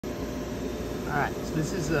Alright, so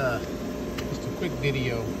this is just a quick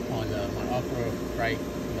video on my Aqua Rite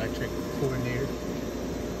electric coordinator.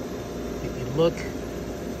 If you look,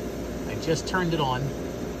 I just turned it on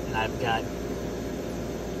and I've got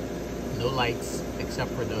no lights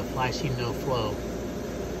except for the flashing no flow,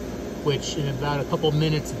 which in about a couple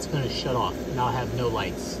minutes it's going to shut off and I'll have no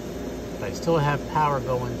lights. But I still have power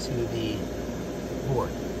going to the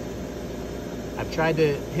board. I've tried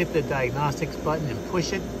to hit the diagnostics button and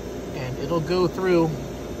push it, and it'll go through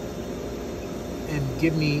and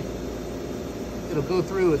give me, it'll go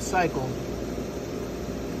through its cycle,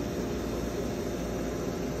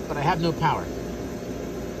 but I have no power.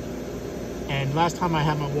 And last time I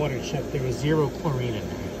had my water checked, there was 0 chlorine in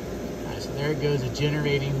there. All right, so there it goes, it's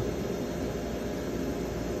generating,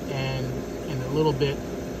 and in a little bit,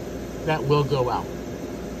 that will go out.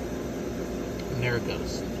 And there it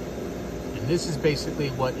goes. And this is basically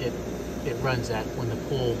what it runs at when the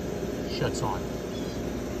pool shuts on.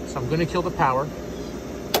 So I'm going to kill the power.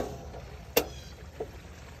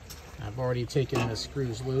 I've already taken the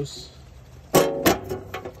screws loose. So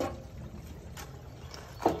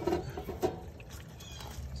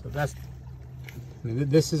that's, I mean,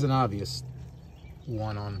 this is an obvious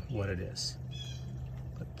one on what it is.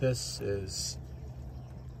 But this is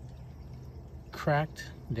cracked,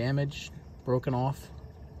 damaged, broken off.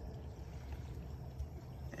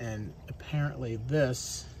 And apparently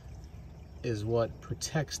this is what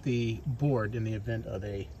protects the board in the event of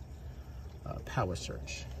a power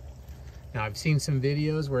surge. Now I've seen some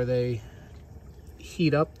videos where they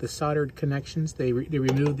heat up the soldered connections. They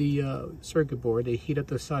remove the circuit board, they heat up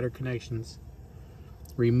the soldered connections,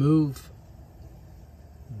 remove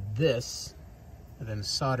this, and then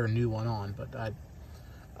solder a new one on. But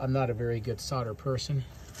I'm not a very good solder person,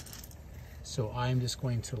 so I'm just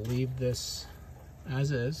going to leave this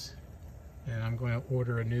as is, and I'm going to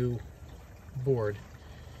order a new board,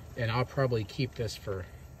 and I'll probably keep this for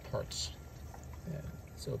parts.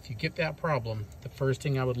 So if you get that problem, the first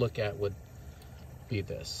thing I would look at would be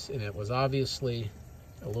this. And it was obviously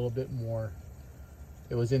a little bit more,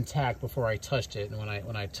 it was intact before I touched it, and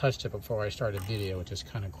when I touched it before I started video, it just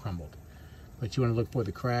kind of crumbled. But you want to look for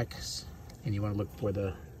the cracks, and you want to look for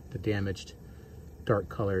the damaged dark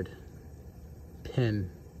colored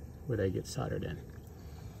pin where they get soldered in.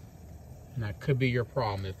 And that could be your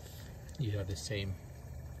problem if you have the same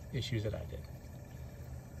issues that I did.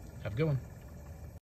 Have a good one.